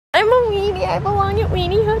I'm a weenie. I belong at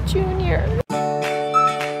Weenie Hut Jr.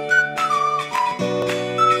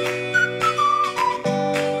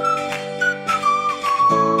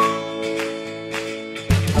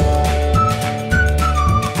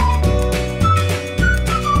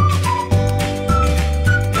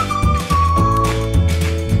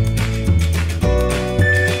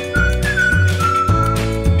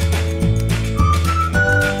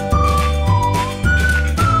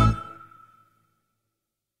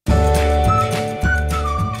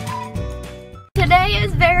 Today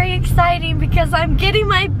is very exciting because I'm getting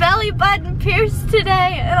my belly button pierced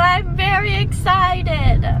today and I'm very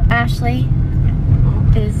excited. Ashley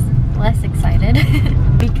is less excited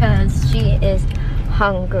because she is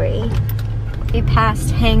hungry. We passed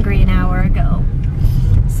hangry an hour ago.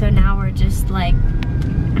 So now we're just like,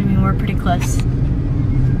 I mean, we're pretty close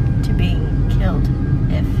to being killed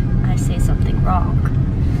if I say something wrong.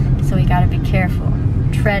 So we gotta be careful.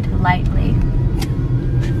 Tread lightly.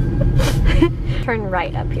 Turn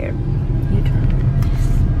right up here. You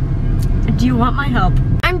turn. Do you want my help?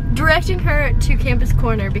 I'm directing her to Campus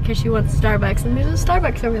Corner because she wants Starbucks, and there's a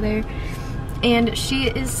Starbucks over there. And she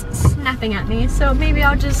is snapping at me, so maybe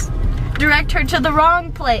I'll just direct her to the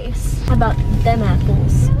wrong place. How about them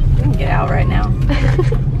apples? We can get out right now.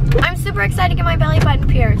 I'm super excited to get my belly button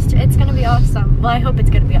pierced. It's gonna be awesome. Well, I hope it's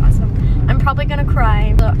gonna be awesome. I'm probably gonna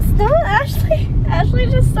cry. Stop, Ashley. Ashley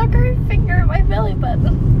just stuck her finger in my belly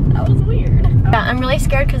button. That was weird. Yeah, I'm really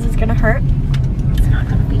scared because it's gonna hurt. It's not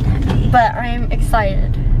gonna be that big. But I'm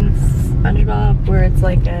excited. SpongeBob, where it's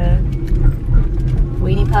like a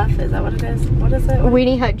Weenie Puff, is that what it is? What is it?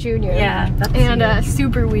 Weenie Hut Jr. Yeah, that's And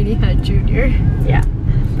Super Weenie Hut Jr. Yeah,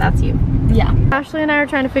 that's you. Yeah. Ashley and I are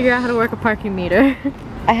trying to figure out how to work a parking meter.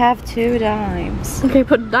 I have 2 dimes. Okay,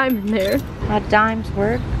 put a dime in there. How dimes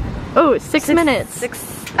work? Oh, 6 minutes.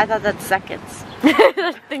 I thought that's seconds.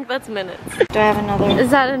 I think that's minutes. Do I have another?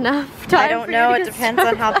 Is that enough time? I don't know. It depends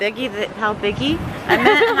on how biggy. I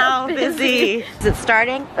meant how busy. Is it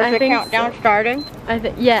starting? Is the countdown starting? I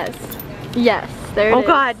think yes. Yes. There it is. Oh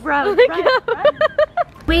God, run!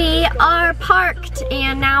 We are parked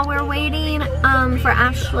and now we're waiting for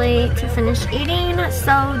Ashley to finish eating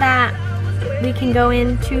so that we can go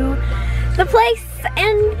into the place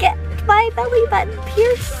and get my belly button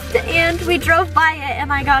pierced. And we drove by it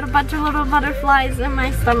and I got a bunch of little butterflies in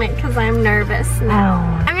my stomach because I'm nervous now.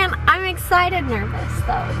 Oh. I mean, I'm excited nervous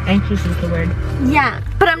though. Anxious is the word. Yeah,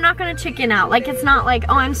 but I'm not gonna chicken out. Like, it's not like,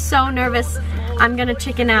 oh, I'm so nervous, I'm gonna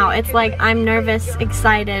chicken out. It's like, I'm nervous,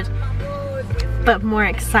 excited, but more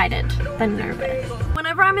excited than nervous.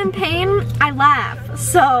 Whenever I'm in pain, I laugh,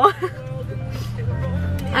 so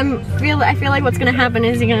I feel like what's gonna happen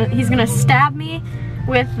is he's gonna stab me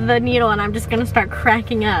with the needle and I'm just gonna start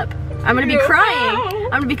cracking up. I'm gonna be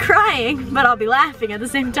crying, but I'll be laughing at the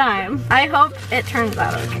same time. I hope it turns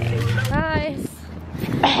out okay. Guys,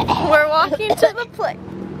 we're walking to the place.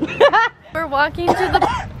 We're walking to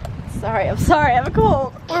the... Sorry, I'm sorry, I have a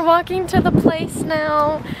cold. We're walking to the place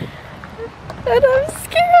now, and I'm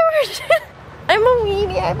scared. I'm a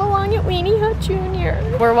weenie, I belong at Weenie Hut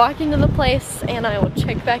Jr. We're walking to the place and I will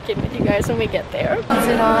check back in with you guys when we get there. Is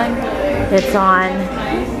it on? It's on.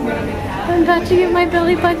 I'm about to get my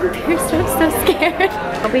belly button pierced, I'm so scared.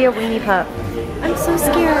 I'll be a weenie pup. I'm so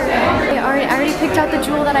scared. I already picked out the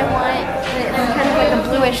jewel that I want. It's kind of like a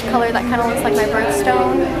bluish color that kind of looks like my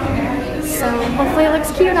birthstone. So hopefully it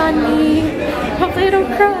looks cute on me. Hopefully I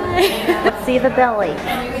don't cry. Let's see the belly.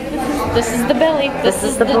 This is the belly. This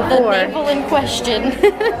is the before. The navel in question.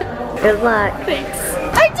 Good luck. Thanks.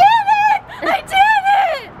 I did it! I did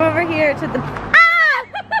it! Over here to the...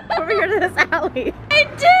 Ah! Over here to this alley. I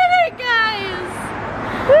did it, guys!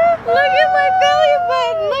 Look at my belly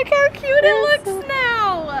button. Look how cute it looks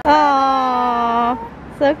now.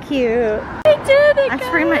 Aww, so cute. I did it, guys. I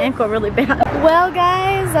sprained my ankle really bad. Well,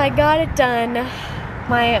 guys, I got it done.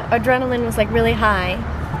 My adrenaline was like really high,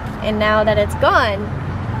 and now that it's gone,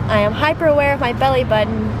 I am hyper aware of my belly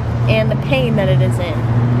button and the pain that it is in.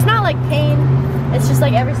 It's not like pain, it's just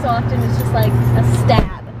like every so often it's just like a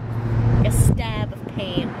stab. Like a stab of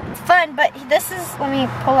pain. It's fun, but this is, let me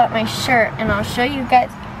pull out my shirt and I'll show you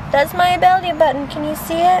guys. That's my belly button, can you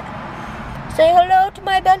see it? Say hello to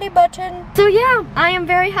my belly button. So yeah, I am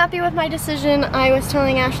very happy with my decision. I was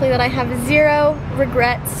telling Ashley that I have 0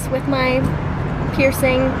 regrets with my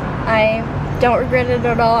piercing. I don't regret it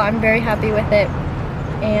at all. I'm very happy with it.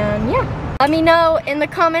 And yeah, let me know in the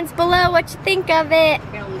comments below what you think of it.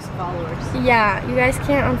 You're gonna lose followers. Yeah, you guys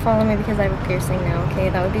can't unfollow me because I have a piercing now, okay?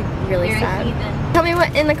 That would be really sad. Tell me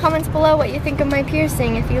what in the comments below what you think of my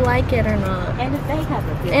piercing, if you like it or not. And if they have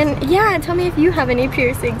a piercing. And yeah, tell me if you have any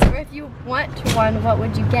piercings or if you want one, what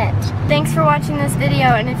would you get? Thanks for watching this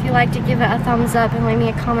video, and if you liked it, give it a thumbs up and leave me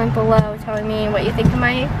a comment below telling me what you think of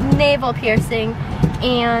my navel piercing.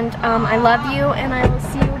 And I love you, and I will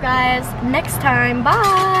see you guys next time.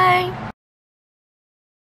 Bye!